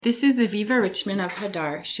This is Aviva Richman of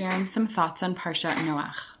Hadar sharing some thoughts on Parshat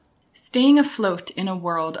Noach. Staying afloat in a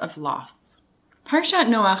world of loss. Parshat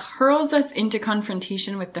Noach hurls us into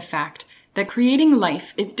confrontation with the fact that creating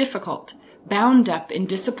life is difficult, bound up in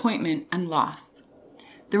disappointment and loss.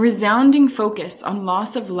 The resounding focus on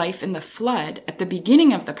loss of life in the flood at the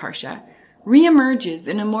beginning of the Parsha reemerges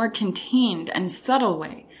in a more contained and subtle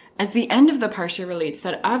way as the end of the Parsha relates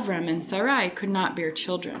that Avram and Sarai could not bear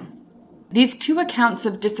children. These two accounts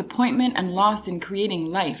of disappointment and loss in creating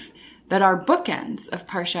life that are bookends of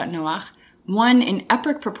Parshat Noach, one in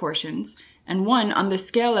epic proportions and one on the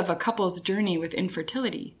scale of a couple's journey with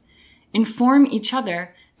infertility, inform each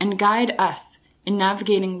other and guide us in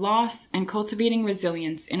navigating loss and cultivating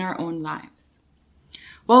resilience in our own lives.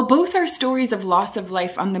 While both are stories of loss of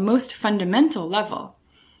life on the most fundamental level,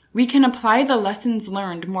 we can apply the lessons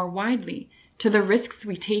learned more widely to the risks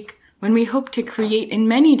we take when we hope to create in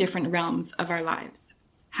many different realms of our lives.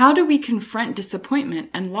 How do we confront disappointment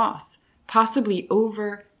and loss, possibly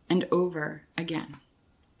over and over again?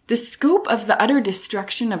 The scope of the utter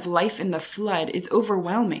destruction of life in the flood is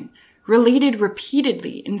overwhelming, related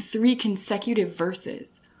repeatedly in 3 consecutive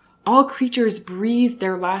verses. All creatures breathed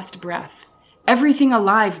their last breath. Everything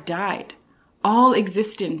alive died. All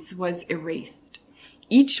existence was erased.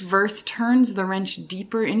 Each verse turns the wrench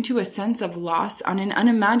deeper into a sense of loss on an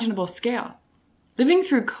unimaginable scale. Living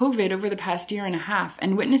through COVID over the past year and a half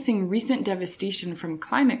and witnessing recent devastation from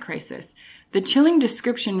climate crisis, the chilling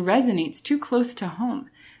description resonates too close to home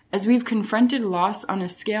as we've confronted loss on a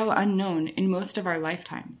scale unknown in most of our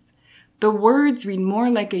lifetimes. The words read more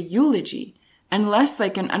like a eulogy and less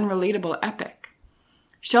like an unrelatable epic.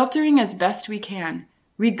 Sheltering as best we can,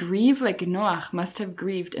 we grieve like Noach must have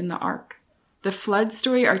grieved in the ark. The flood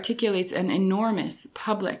story articulates an enormous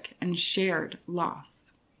public and shared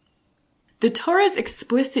loss. The Torah's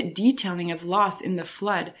explicit detailing of loss in the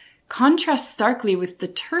flood contrasts starkly with the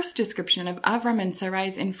terse description of Avram and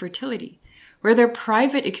Sarai's infertility, where their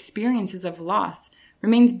private experiences of loss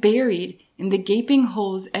remains buried in the gaping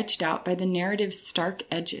holes etched out by the narrative's stark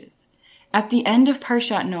edges. At the end of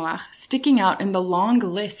Parshat Noach, sticking out in the long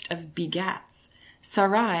list of begats,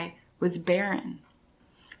 Sarai was barren.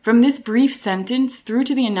 From this brief sentence through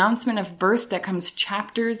to the announcement of birth that comes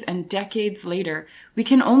chapters and decades later, we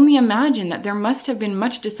can only imagine that there must have been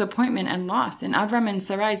much disappointment and loss in Avram and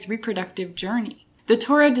Sarai's reproductive journey. The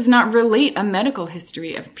Torah does not relate a medical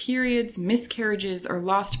history of periods, miscarriages, or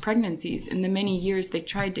lost pregnancies in the many years they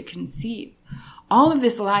tried to conceive. All of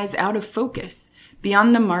this lies out of focus,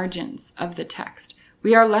 beyond the margins of the text.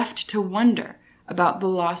 We are left to wonder about the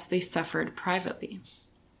loss they suffered privately.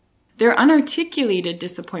 Their unarticulated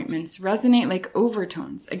disappointments resonate like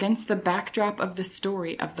overtones against the backdrop of the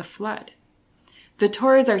story of the flood. The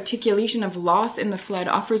Torah's articulation of loss in the flood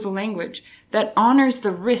offers a language that honors the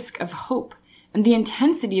risk of hope and the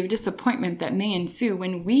intensity of disappointment that may ensue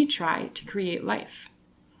when we try to create life.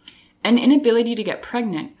 An inability to get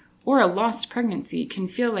pregnant or a lost pregnancy can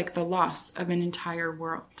feel like the loss of an entire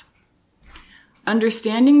world.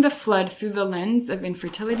 Understanding the flood through the lens of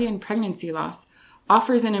infertility and pregnancy loss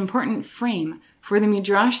offers an important frame for the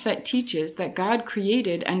midrash that teaches that God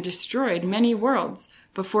created and destroyed many worlds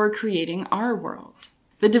before creating our world.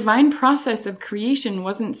 The divine process of creation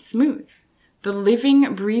wasn't smooth. The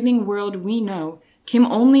living, breathing world we know came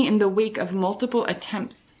only in the wake of multiple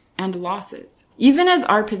attempts and losses. Even as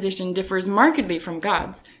our position differs markedly from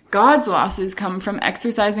God's losses come from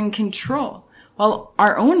exercising control, while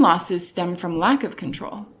our own losses stem from lack of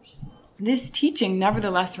control. This teaching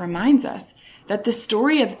nevertheless reminds us that the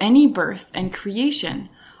story of any birth and creation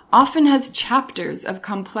often has chapters of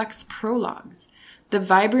complex prologues. The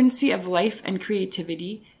vibrancy of life and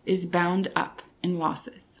creativity is bound up in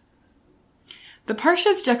losses. The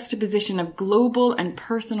Parsha's juxtaposition of global and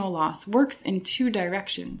personal loss works in 2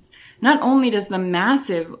 directions. Not only does the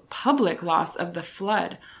massive public loss of the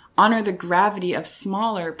flood honor the gravity of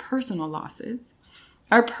smaller personal losses,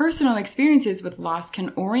 our personal experiences with loss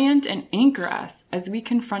can orient and anchor us as we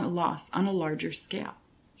confront loss on a larger scale.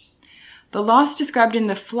 The loss described in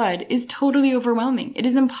the flood is totally overwhelming. It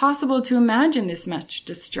is impossible to imagine this much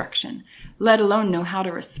destruction, let alone know how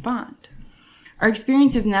to respond. Our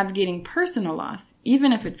experiences navigating personal loss,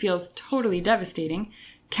 even if it feels totally devastating,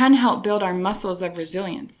 can help build our muscles of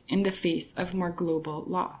resilience in the face of more global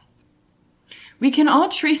loss. We can all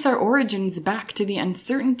trace our origins back to the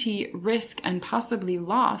uncertainty, risk, and possibly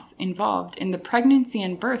loss involved in the pregnancy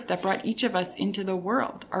and birth that brought each of us into the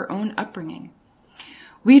world, our own upbringing.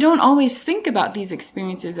 We don't always think about these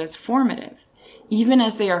experiences as formative, even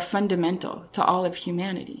as they are fundamental to all of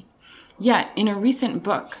humanity. Yet, in a recent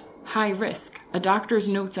book, High Risk, a doctor's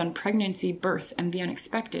notes on pregnancy, birth, and the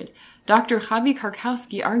unexpected, Dr. Javi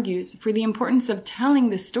Karkowski argues for the importance of telling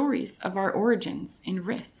the stories of our origins in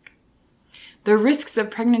risk. The risks of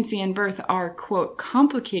pregnancy and birth are, quote,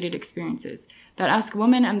 complicated experiences that ask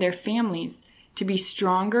women and their families to be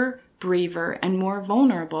stronger, braver, and more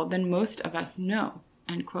vulnerable than most of us know,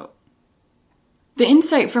 end quote. The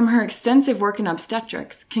insight from her extensive work in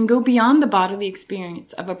obstetrics can go beyond the bodily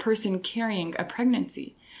experience of a person carrying a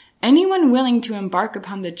pregnancy. Anyone willing to embark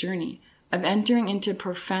upon the journey of entering into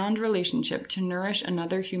profound relationship to nourish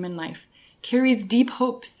another human life carries deep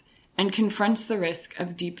hopes and confronts the risk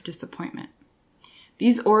of deep disappointment.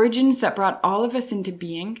 These origins that brought all of us into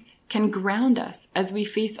being can ground us as we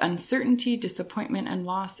face uncertainty, disappointment, and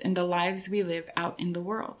loss in the lives we live out in the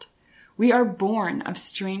world. We are born of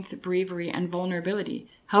strength, bravery, and vulnerability,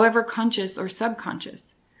 however conscious or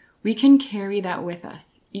subconscious. We can carry that with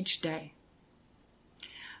us each day.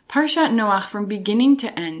 Parshat Noach, from beginning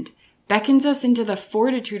to end, beckons us into the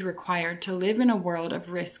fortitude required to live in a world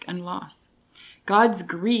of risk and loss. God's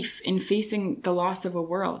grief in facing the loss of a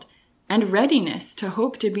world and readiness to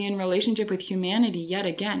hope to be in relationship with humanity yet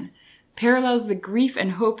again parallels the grief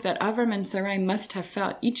and hope that Avram and Sarai must have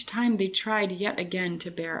felt each time they tried yet again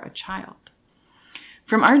to bear a child.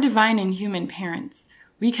 From our divine and human parents,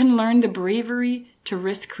 we can learn the bravery to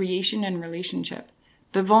risk creation and relationship,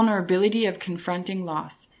 the vulnerability of confronting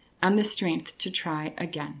loss, and the strength to try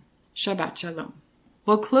again. Shabbat Shalom.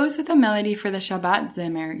 We'll close with a melody for the Shabbat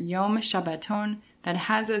Zemer, Yom Shabbaton, that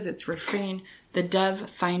has as its refrain the dove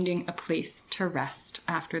finding a place to rest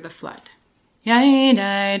after the flood. Yai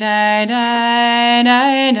dai dai dai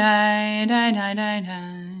dai dai dai dai dai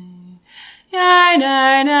dai. Yai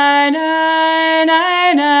dai dai dai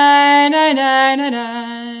dai dai dai dai dai dai.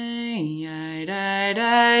 Yai dai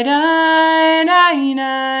dai dai dai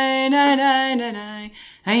dai dai dai dai dai.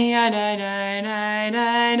 Hey dai dai dai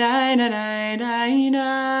dai dai dai dai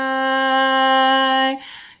dai.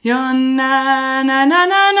 Yon na na na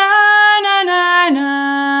na na na na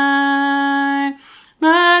na.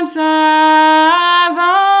 Matzav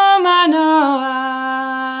Manoach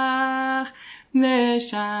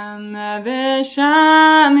Vesham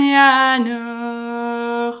Vesham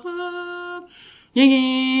Yanuchu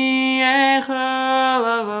Yigiyecho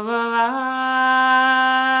Vavavach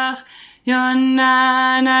Yon na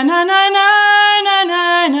na na na na na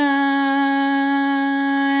na na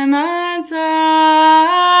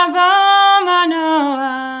Matzav Manoach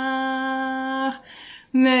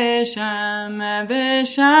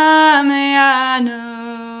Vesham Yanu